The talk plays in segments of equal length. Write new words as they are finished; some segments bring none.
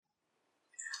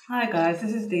Hi guys,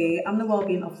 this is Dee. I'm the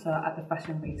Wellbeing Officer at the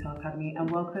Fashion Retail Academy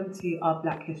and welcome to our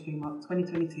Black History Month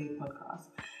 2022 podcast.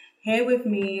 Here with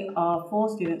me are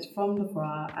 4 students from the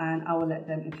FRA and I will let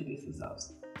them introduce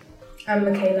themselves. I'm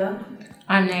Makayla.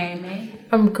 I'm Naomi.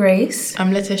 I'm Grace.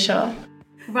 I'm Latisha.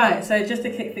 Right, so just to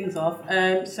kick things off,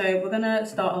 so we're going to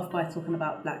start off by talking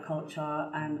about Black culture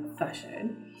and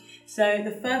fashion. So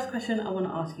the first question I want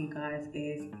to ask you guys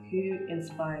is, who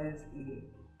inspires you?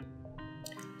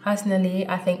 Personally,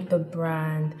 I think the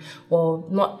brand, well,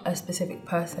 not a specific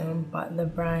person, but the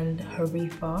brand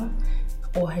Harifa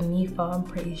or Hanifa, I'm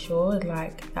pretty sure,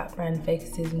 like that brand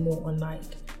focuses more on like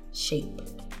shape.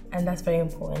 And that's very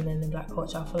important in the Black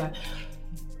culture. I feel like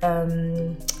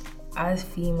as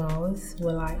females,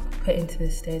 we're like put into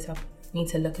this stereotype, need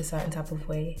to look a certain type of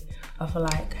way. I feel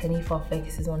like Hanifa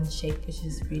focuses on shape, which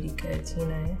is really good, you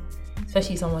know?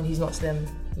 Especially someone who's not slim,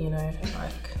 you know,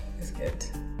 like it's good.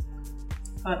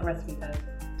 How about the rest of you guys?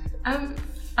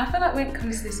 I feel like when it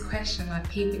comes to this question, like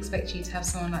people expect you to have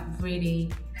someone like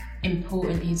really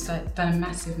important who's like done a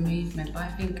massive movement. But I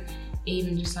think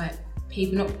even just like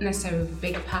people, not necessarily with a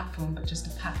big platform, but just a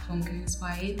platform can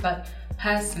inspire you. But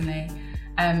personally,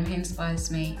 who inspires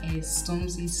me is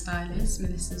Stormzy's stylist,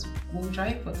 Melissa's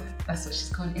wardrobe, but that's what she's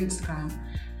called on Instagram.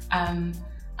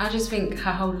 I just think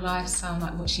her whole lifestyle,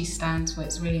 like what she stands for,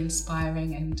 it's really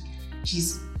inspiring, and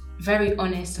she's very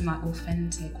honest and like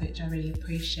authentic, which I really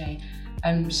appreciate.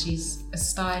 She's a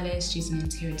stylist, she's an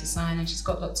interior designer, she's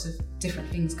got lots of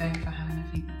different things going for her, and I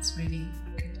think that's really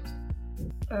good.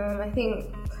 I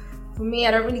think for me,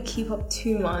 I don't really keep up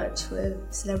too much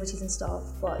with celebrities and stuff,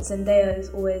 but Zendaya is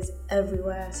always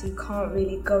everywhere, so you can't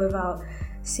really go without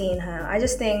seeing her. I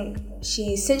just think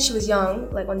since she was young,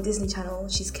 like on Disney Channel,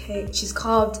 she's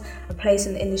carved a place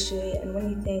in the industry, and when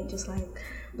you think just like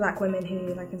Black women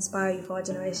who like inspire you for our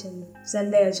generation,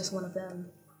 Zendaya is just one of them.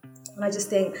 And I just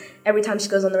think every time she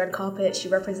goes on the red carpet, she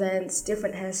represents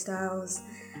different hairstyles,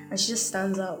 and she just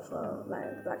stands up for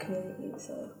like the Black community.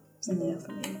 So Zendaya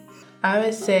for me. I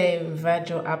would say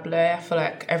Virgil Abloh. I feel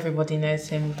like everybody knows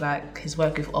him, like his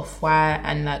work with Off-White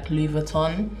and like Louis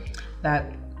Vuitton. Like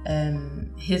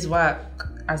his work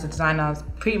as a designer is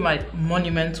pretty much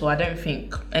monumental. I don't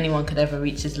think anyone could ever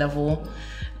reach his level.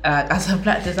 As a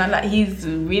Black designer, like he's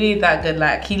really that good.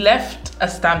 Like he left a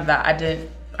stamp that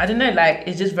I don't know, like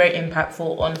it's just very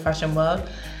impactful on the fashion world,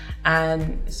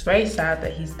 and it's very sad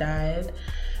that he's died.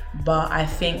 But I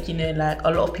think, you know, like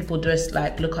a lot of people just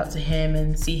like look up to him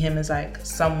and see him as like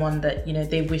someone that, you know,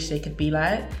 they wish they could be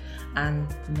like.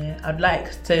 And you know, I'd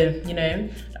like to, you know,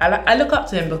 I look up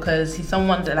to him because he's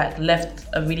someone that like left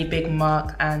a really big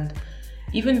mark, and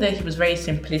even though he was very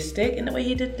simplistic in the way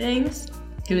he did things,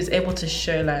 he was able to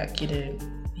show like, you know,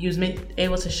 he was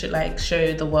able to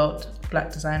show the world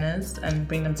Black designers and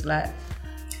bring them to life.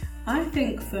 I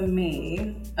think for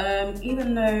me,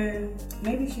 even though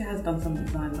maybe she has done some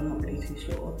designs, I'm not really too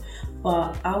sure,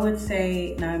 but I would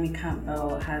say Naomi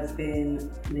Campbell has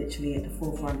been literally at the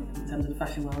forefront in terms of the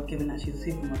fashion world, given that she's a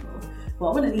supermodel.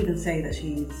 Well, I wouldn't even say that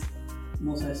she's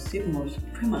more so a supermodel, she's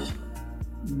pretty much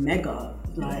mega,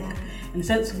 like in the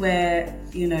sense where,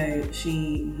 you know,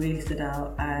 she really stood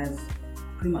out as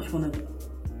pretty much one of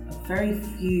very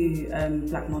few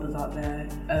Black models out there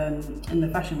in the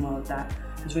fashion world that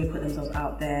has really put themselves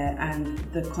out there, and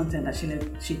the content that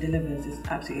she delivers is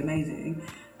absolutely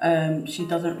amazing. She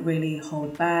doesn't really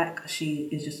hold back, she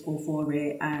is just all for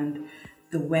it, and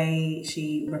the way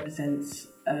she represents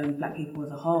Black people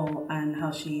as a whole and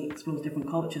how she explores different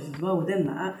cultures as well within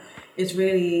that is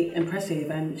really impressive,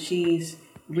 and she's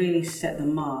really set the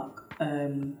mark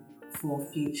for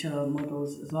future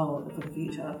models as well for the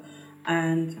future.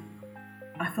 And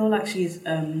I feel like she's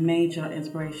a major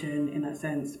inspiration in that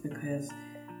sense, because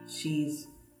she's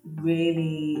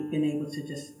really been able to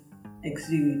just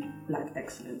exude Black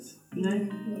excellence, you know?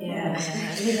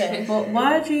 Yeah. But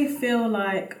why do you feel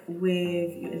like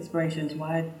with your inspirations,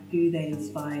 why do they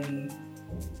inspire you?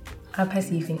 I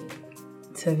personally think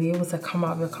to be able to come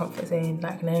out of your comfort zone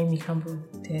like Naomi Campbell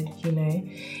did, you know,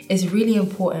 it's really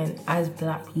important as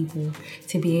Black people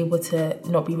to be able to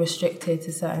not be restricted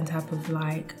to certain type of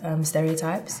like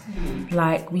stereotypes.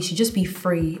 Like we should just be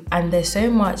free, and there's so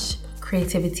much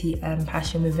creativity and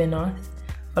passion within us.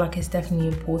 I feel like it's definitely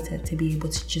important to be able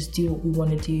to just do what we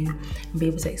want to do and be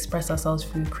able to express ourselves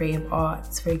through creative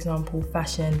arts, for example,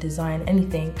 fashion, design,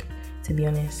 anything, to be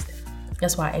honest.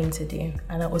 That's what I aim to do,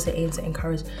 and I also aim to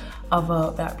encourage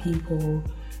other Black people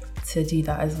to do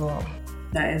that as well.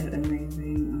 That is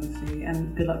amazing, honestly,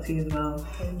 and good luck to you as well,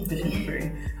 pushing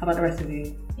through. How about the rest of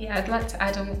you? Yeah, I'd like to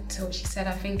add on to what she said.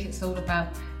 I think it's all about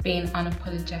being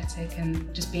unapologetic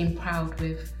and just being proud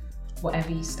with whatever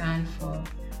you stand for.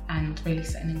 and really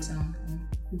set an example.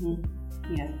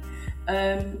 Mm-hmm. Yeah.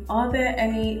 Are there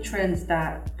any trends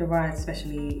that derive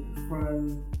especially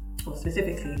from, or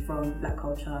specifically from Black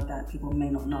culture that people may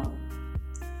not know?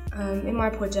 In my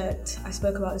project, I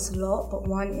spoke about this a lot, but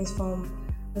one is from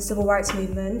the civil rights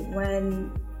movement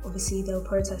when obviously they were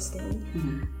protesting.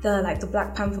 The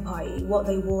Black Panther Party, what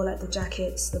they wore, like the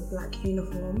jackets, the black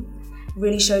uniform,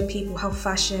 really showed people how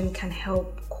fashion can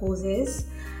help causes.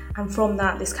 And from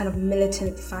that, this kind of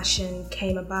militant fashion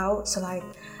came about. So like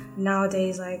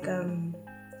nowadays, like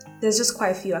there's just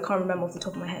quite a few, I can't remember off the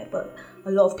top of my head, but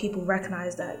a lot of people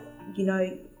recognize that, you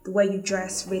know, the way you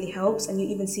dress really helps, and you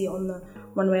even see it on the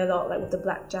runway a lot, like with the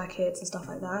black jackets and stuff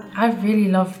like that. I really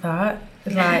love that.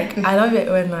 Like, I love it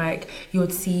when like you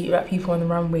would see like, people on the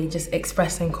runway just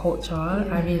expressing culture.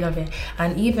 I really love it.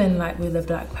 And even like with the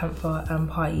Black Panther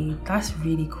party, that's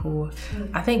really cool.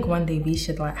 I think one day we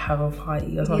should like have a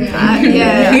party or something.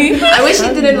 I wish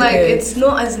it didn't like, it's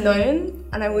not as known,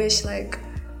 and I wish like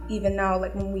even now,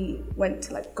 like when we went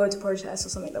to like go to protests or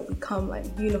something, that we come like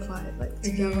unified, like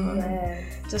together, and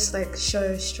just like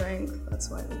show strength. That's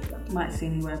why I really like it. Might see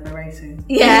me wear beret soon.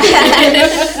 Yeah.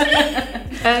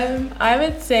 I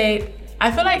would say,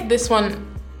 I feel like this one,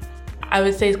 I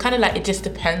would say it's kind of like, it just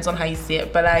depends on how you see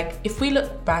it. But like, if we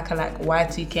look back at like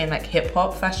Y2K and like hip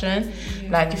hop fashion,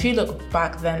 like if you look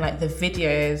back then, like the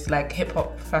videos, like hip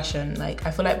hop fashion, like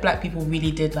I feel like Black people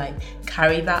really did like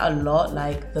carry that a lot,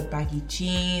 like the baggy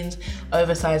jeans,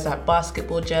 oversized like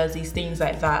basketball jerseys, things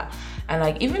like that. And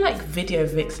like even like video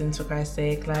vixens, for Christ's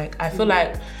sake, like I feel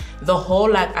like the whole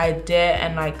like idea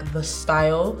and like the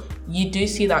style, you do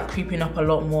see that creeping up a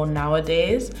lot more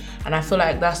nowadays. And I feel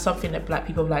like that's something that Black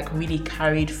people like really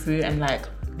carried through, and like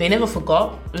they never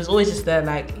forgot. It was always just there.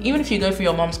 Like even if you go through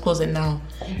your mom's closet now,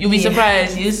 you'll be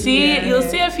surprised. You'll see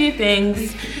a few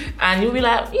things and you'll be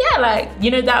like, yeah, like,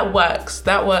 you know, that works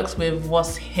with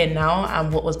what's here now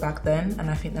and what was back then. And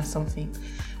I think that's something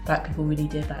Black people really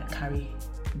did like carry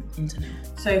into now.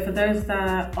 So for those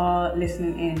that are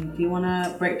listening in, do you want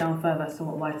to break down further as to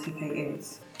what Y2K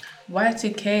is?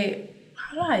 Y2K,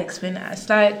 how do I explain it? It's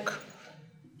like,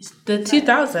 it's the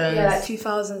 2000s. Yeah, like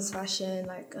 2000s fashion,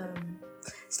 like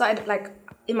started like,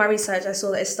 in my research I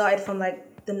saw that it started from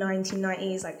like the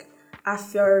 1990s, like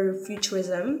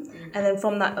Afrofuturism, and then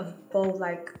from that evolved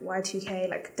like Y2K,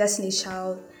 like Destiny's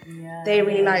Child. They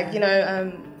really like, you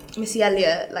know, Missy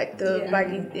Elliott, like the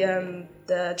baggy,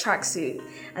 the tracksuit,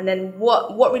 and then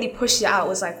what really pushed it out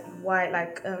was like white,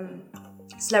 like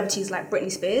celebrities like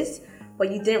Britney Spears, but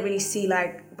you didn't really see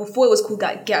like, before it was called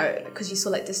like ghetto because you saw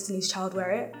like Destiny's Child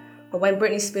wear it, but when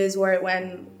Britney Spears wore it,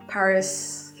 when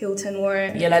Paris Hilton wore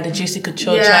it, like the Juicy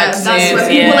Couture tracksuits, that's when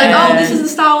people were like, oh, this is the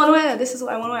style I want to wear, this is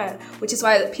what I want to wear, which is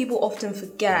why people often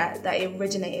forget that it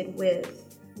originated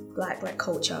with black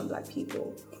culture and Black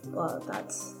people, but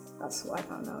that's what I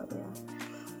found out.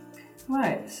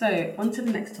 Right, so on to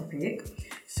the next topic.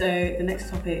 So the next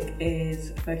topic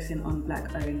is focusing on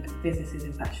Black-owned businesses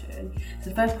in fashion. So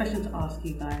the first question to ask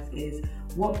you guys is,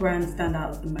 what brands stand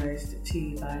out the most to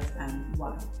you guys and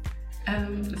why?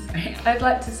 I'd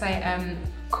like to say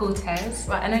Cortez.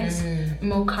 Like, I know it's a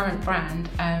more current brand.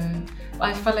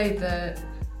 I follow the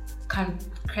kind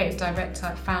of creative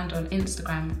director, founder on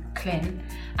Instagram, Clint,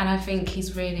 and I think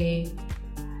he's really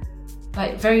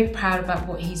like very proud about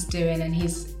what he's doing, and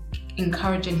he's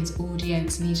encouraging his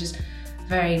audience, and he's just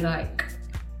very like,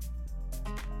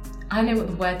 I don't know what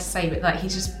the word to say, but like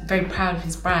he's just very proud of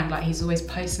his brand. Like he's always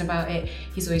posting about it,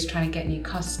 he's always trying to get new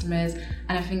customers.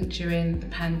 And I think during the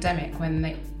pandemic, when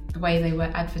the way they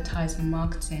were advertising and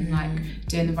marketing, like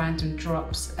doing the random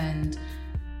drops and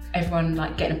everyone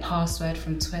like getting a password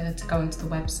from Twitter to go into the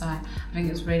website, I think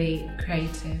it was really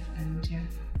creative. And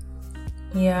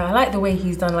yeah, I like the way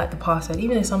he's done like the password,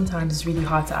 even though sometimes it's really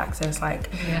hard to access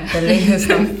like the link and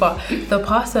stuff, but the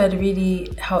password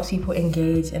really helps people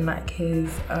engage in like his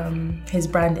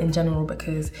brand in general,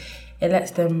 because it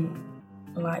lets them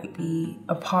like be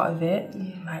a part of it.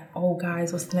 Like, oh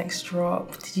guys, what's the next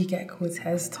drop? Did you get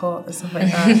Cortez top and stuff like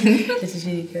that? This is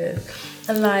really good.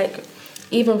 And like,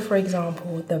 even for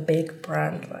example, the big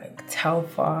brand like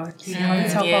Telfar, you know,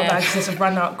 Telfar bags just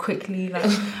run out quickly. Like,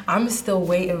 I'm still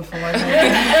waiting for one.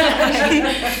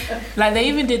 Like they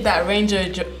even did that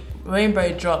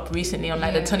rainbow drop recently on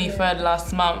like the 23rd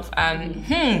last month, and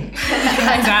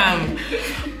damn,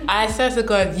 I swear to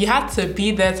God, you had to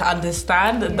be there to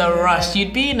understand the rush.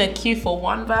 You'd be in a queue for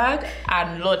one bag,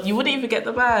 and Lord, you wouldn't even get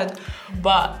the bag.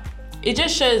 But it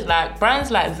just shows like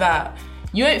brands like that,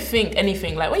 you won't think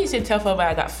anything. Like when you say Telfar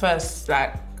bag at first,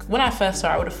 like when I first saw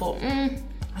it, I would have thought,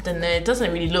 I don't know, it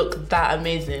doesn't really look that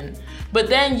amazing. But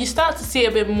then you start to see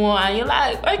a bit more and you're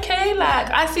like, okay,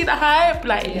 like I see the hype,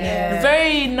 like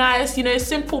very nice, you know,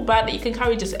 simple bag that you can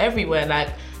carry just everywhere, like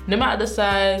no matter the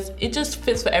size, it just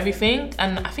fits for everything.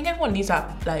 And I think everyone needs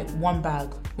that like one bag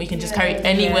where you can just carry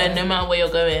anywhere, no matter where you're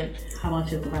going. How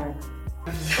much is the bag?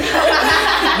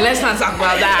 Let's not talk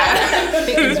about that. I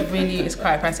think it's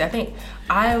quite pricey. I think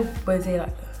I would say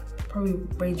like probably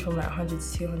range from like 100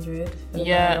 to 200.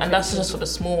 Yeah, and that's just for the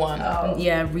small one.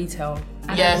 Yeah, retail.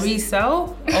 Yes.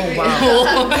 Resell? Oh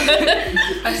wow.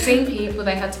 I've seen people,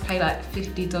 they had to pay like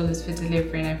 $50 for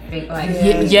delivery and everything. Like,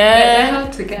 they're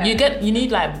hard to get. You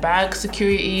need like bag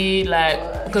security,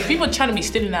 like because people are trying to be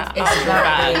stealing that out of your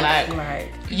bag. Like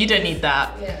you don't need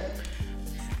that. Yeah.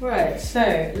 Right.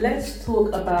 So let's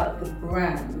talk about the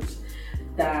brands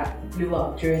that blew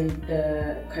up during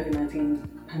the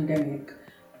COVID-19 pandemic.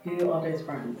 Who are those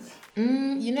brands?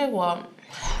 You know what?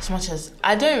 As much as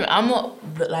I'm not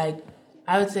like,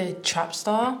 I would say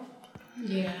Trapstar.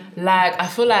 Yeah. Like, I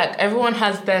feel like everyone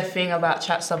has their thing about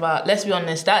Trapstar, but let's be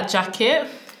honest, that jacket,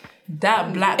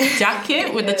 that black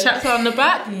jacket with the Trapstar on the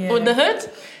back, with the hood,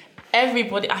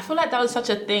 everybody, I feel like that was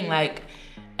such a thing. Like,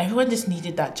 everyone just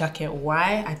needed that jacket.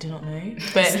 Why? I do not know.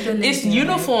 But it's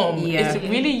uniform. Yeah. It's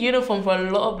really uniform for a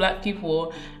lot of black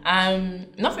people.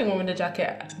 Nothing wrong with the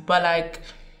jacket, but like,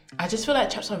 I just feel like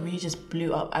Trapstar really just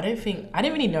blew up. I didn't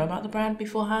really know about the brand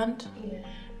beforehand. Yeah.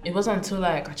 It wasn't until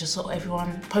like I just saw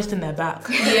everyone posting their back.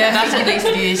 Yeah, that's what they used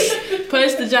to do. Is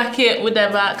post the jacket with their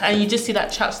back, and you just see that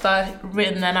Trapstar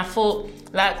written. And I thought,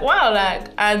 like, wow, like,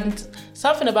 and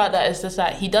something about that is just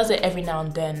like he does it every now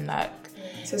and then, like.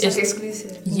 So it's like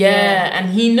exclusive. Yeah, and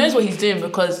he knows what he's doing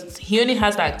because he only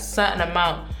has like certain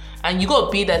amount, and you gotta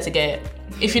be there to get it.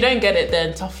 If you don't get it,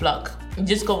 then tough luck. You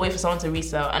just gotta wait for someone to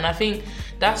resell. And I think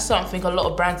that's something a lot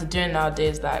of brands are doing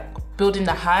nowadays, like building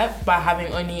the hype by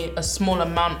having only a small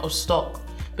amount of stock,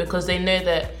 because they know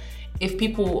that if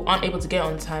people aren't able to get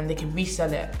it on time, they can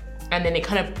resell it, and then it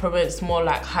kind of promotes more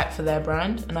like hype for their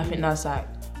brand. And I think that's like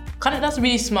that's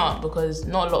really smart, because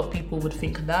not a lot of people would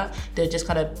think of that. They'll just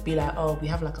kind of be like, oh, we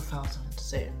have like 1,000,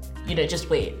 so you know, just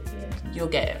wait, you'll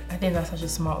get it. I think that's such a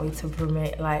smart way to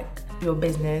promote like your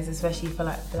business, especially for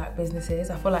like black businesses.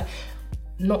 I feel like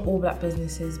not all black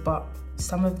businesses, but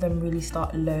some of them really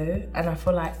start low, and I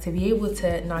feel like to be able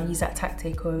to now use that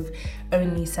tactic of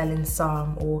only selling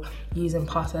some or using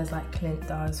passwords like Clint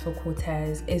does for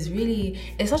Cortez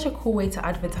it's such a cool way to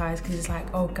advertise, because it's like,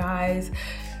 oh guys,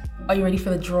 are you ready for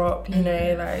the drop? You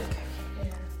know, like.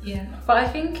 Yeah, but I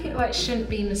think it like shouldn't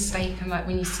be mistaken like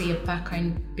when you see a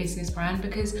black-owned business brand,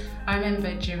 because I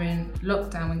remember during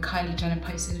lockdown when Kylie Jenner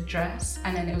posted a dress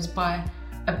and then it was by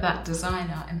a black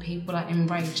designer, and people like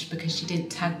enraged because she didn't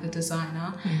tag the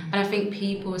designer. And I think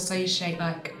people associate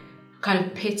like kind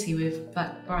of pity with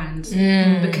black brands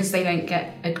because they don't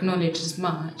get acknowledged as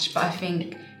much. But I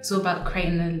think it's all about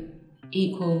creating an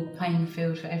equal playing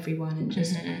field for everyone and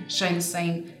just showing the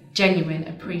same genuine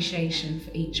appreciation for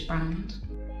each brand.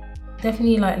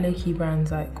 Definitely like low-key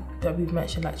brands like that we've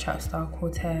mentioned, like Trapstar,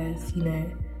 Cortez, you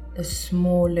know, the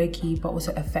small low-key but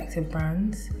also effective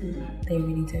brands. They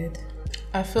really did.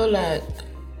 I feel like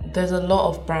there's a lot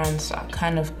of brands that are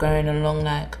kind of going along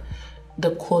like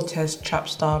the Cortez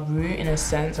Trapstar route in a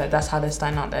sense. Like that's how they're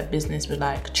starting out their business with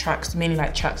like tracks, mainly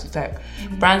like tracks with like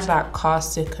brands like Car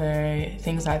Sticker,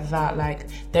 things like that. Like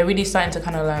they're really starting to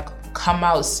kind of like come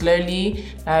out slowly.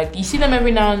 Like you see them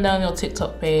every now and then on your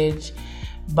TikTok page.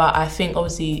 But I think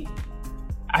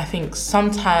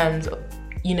sometimes,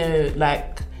 you know,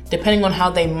 like depending on how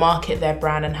they market their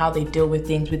brand and how they deal with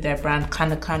things with their brand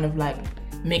kind of like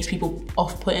makes people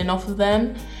off-putting off of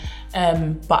them.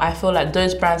 But I feel like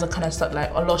those brands are kind of stuck, like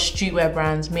a lot of streetwear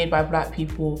brands made by black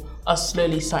people are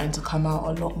slowly starting to come out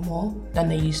a lot more than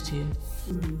they used to.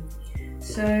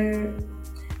 So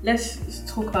let's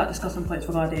talk about discussion points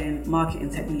regarding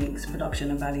marketing techniques, production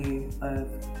and value of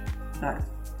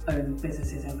black-owned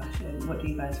businesses in fashion. What do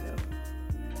you guys feel?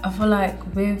 I feel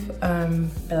like with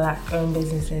black-owned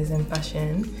businesses in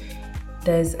fashion,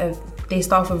 they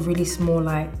start with really small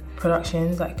like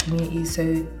productions, like communities.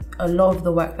 So a lot of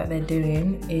the work that they're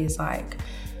doing is like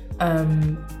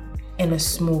in a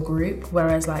small group,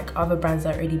 whereas like other brands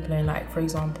that are already blowing, like for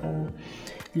example,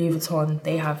 Louis Vuitton,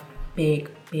 they have big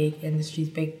industries,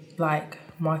 big like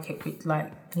market,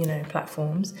 like, you know,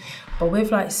 platforms. But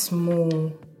with like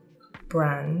small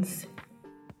brands,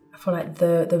 I feel like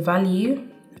the value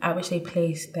at which they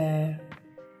place their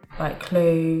like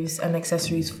clothes and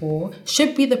accessories for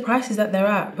should be the prices that they're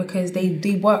at, because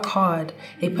they work hard,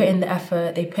 they put in the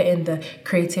effort, they put in the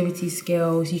creativity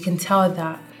skills. You can tell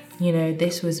that, you know,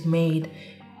 this was made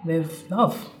with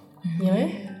love, you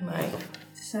know? Like,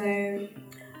 so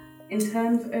In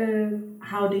terms of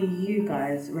how do you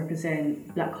guys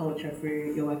represent Black culture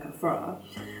through your work at FRA,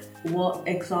 what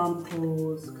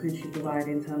examples could you provide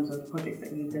in terms of projects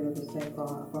that you've delivered so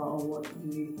far at FRA, or what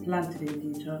you plan to do in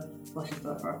the future while you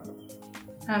start FRA?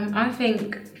 I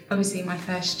think, obviously, my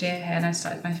first year here and I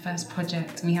started my first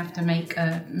project and we have to make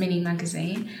a mini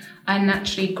magazine. I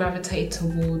naturally gravitated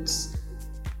towards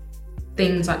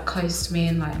things like close to me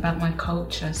and like about my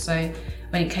culture. So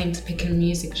when it came to picking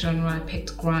music genre, I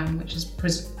picked grime, which is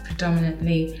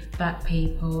predominantly Black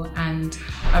people, and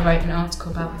I wrote an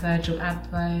article about Virgil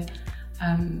Abloh.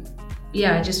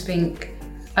 I just think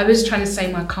I was trying to stay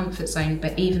in my comfort zone,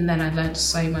 but even then I learned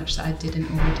so much that I didn't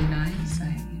already know. So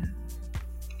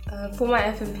yeah. For my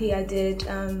F&P, I did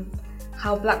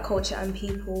how Black culture and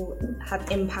people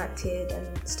have impacted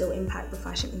and still impact the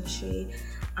fashion industry.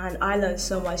 And I learned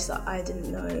so much that I didn't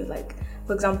know. Like,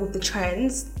 for example, the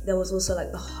trends, there was also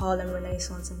like the Harlem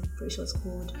Renaissance, I'm pretty sure it's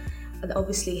called, and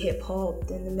obviously hip hop,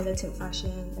 then the militant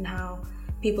fashion, and how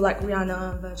people like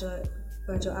Rihanna and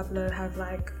Virgil Abloh have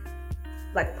like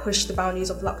pushed the boundaries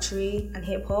of luxury and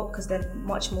hip hop because they're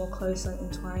much more closer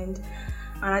entwined.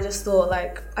 And I just thought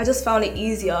I just found it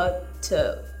easier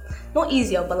to, not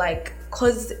easier, but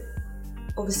cause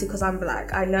I'm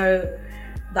Black, I know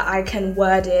that I can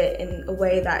word it in a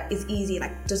way that is easy,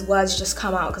 just words just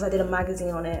come out because I did a magazine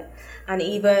on it. And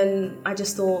even, I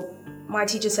just thought, my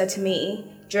teacher said to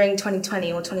me, during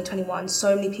 2020 or 2021,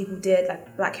 so many people did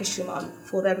Black History Month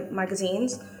for their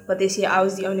magazines, but this year I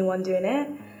was the only one doing it.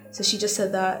 So she just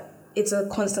said that it's a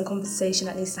constant conversation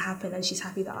that needs to happen and she's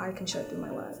happy that I can show it through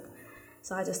my work.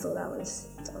 So I just thought that was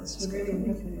just really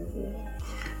amazing. Yeah.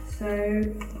 So,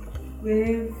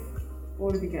 with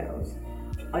all of the girls,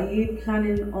 are you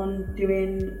planning on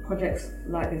doing projects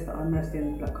like this that are immersed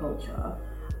in Black culture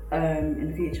in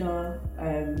the future?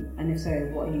 And if so,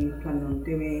 what are you planning on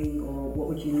doing, or what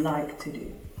would you like to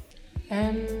do?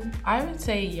 I would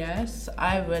say yes.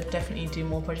 I would definitely do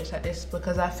more projects like this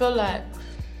because I feel like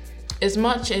as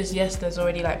much as, yes, there's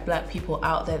already Black people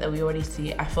out there that we already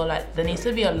see, I feel like there needs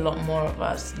to be a lot more of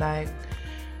us.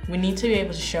 We need to be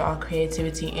able to show our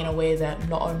creativity in a way that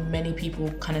not many people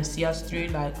kind of see us through.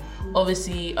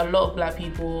 Obviously, a lot of Black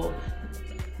people,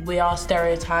 we are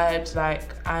stereotyped,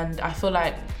 and I feel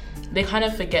like they kind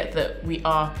of forget that we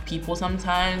are people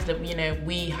sometimes, that,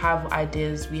 we have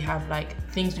ideas, we have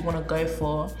things we want to go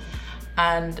for.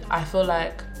 And I feel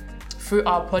like through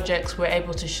our projects, we're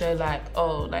able to show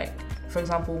for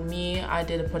example, me, I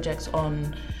did a project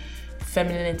on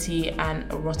femininity and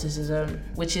eroticism,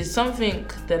 which is something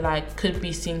that could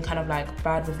be seen kind of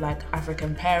bad with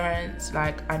African parents.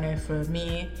 I know for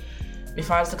me, if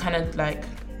I was to kind of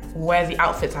wear the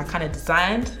outfits I kind of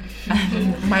designed,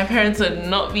 my parents would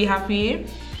not be happy.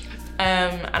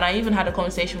 And I even had a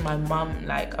conversation with my mum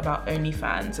about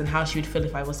OnlyFans and how she would feel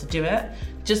if I was to do it,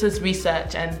 just as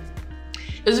research. And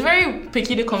it was a very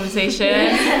peculiar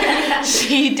conversation.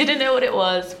 She didn't know what it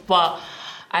was, but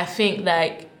I think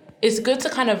it's good to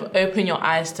kind of open your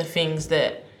eyes to things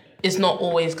that is not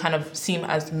always kind of seem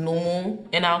as normal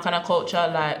in our kind of culture.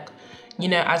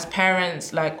 As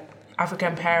parents,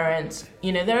 African parents,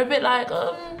 they're a bit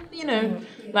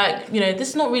this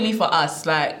is not really for us.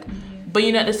 But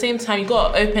at the same time, you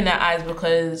got to open their eyes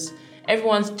because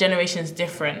everyone's generation is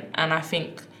different. And I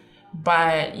think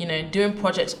by, doing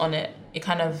projects on it, it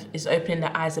kind of is opening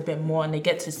their eyes a bit more, and they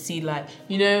get to see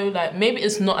maybe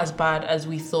it's not as bad as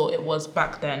we thought it was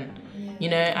back then,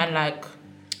 and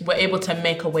we're able to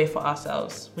make a way for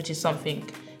ourselves, which is something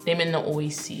they may not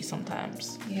always see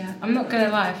sometimes. Yeah, I'm not gonna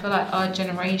lie, I feel like our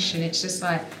generation, it's just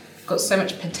got so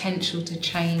much potential to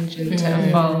change and to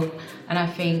evolve, and I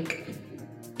think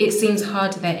it seems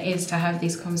harder than it is to have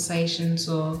these conversations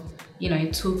or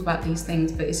talk about these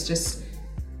things, but it's just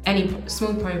any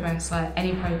small progress,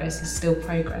 any progress is still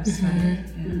progress. So,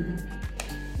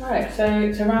 Alright,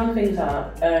 so to round things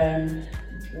up,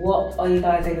 what are you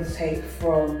guys able to take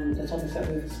from the topics that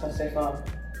we've discussed so far?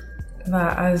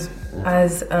 That as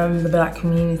the Black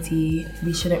community,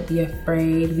 we shouldn't be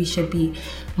afraid. We should be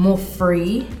more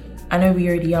free. I know we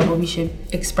already are, but we should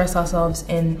express ourselves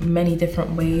in many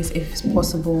different ways if it's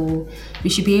possible.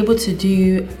 We should be able to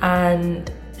do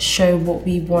and show what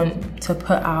we want to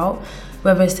put out,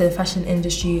 whether it's to the fashion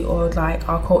industry or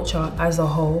our culture as a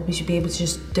whole. We should be able to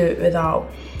just do it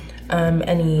without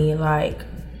any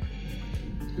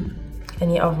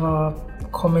other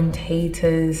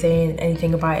commentators saying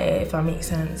anything about it, if that makes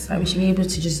sense. We should be able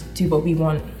to just do what we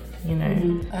want,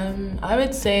 I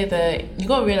would say that you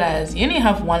gotta realize you only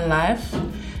have one life.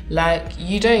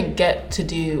 You don't get to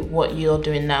do what you're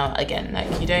doing now again.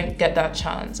 You don't get that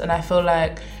chance. And I feel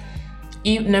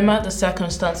no matter the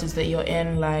circumstances that you're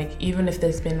in, like even if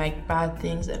there's been like bad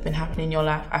things that have been happening in your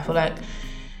life, I feel like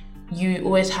you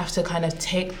always have to kind of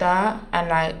take that and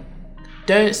like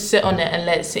don't sit on it and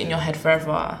let it sit in your head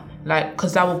forever, like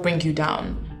because that will bring you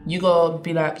down. You gotta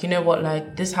be like, you know what,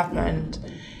 like this happened,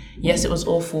 yes it was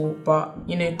awful, but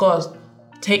you know, God,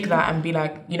 take that and be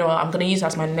like, you know what, I'm gonna use that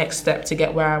as my next step to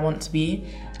get where I want to be.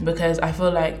 Because I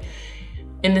feel like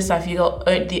in this life, you're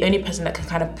the only person that can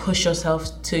kind of push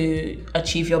yourself to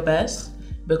achieve your best.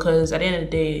 Because at the end of the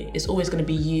day, it's always going to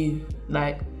be you,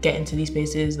 like, getting to these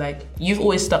places. Like, you've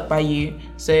always stuck by you,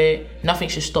 so nothing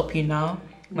should stop you now.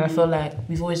 And I feel like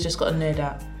we've always just got to know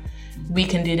that we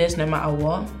can do this no matter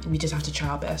what. We just have to try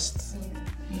our best.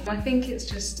 I think it's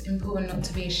just important not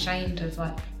to be ashamed of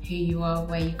like who you are,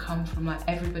 where you come from. Like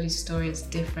everybody's story is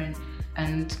different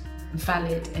and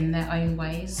valid in their own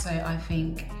ways. So I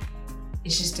think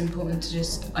it's just important to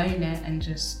just own it and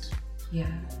just, not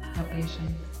be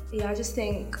ashamed. Yeah, I just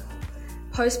think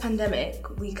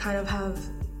post-pandemic, we kind of have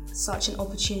such an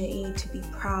opportunity to be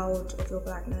proud of your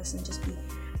blackness and just be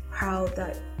proud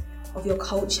of your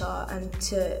culture and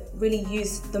to really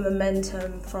use the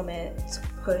momentum from it to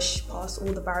push past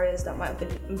all the barriers that might have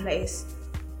been in place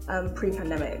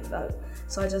pre-pandemic.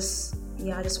 So I just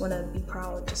want to be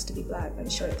proud just to be black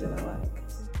and show it through my work.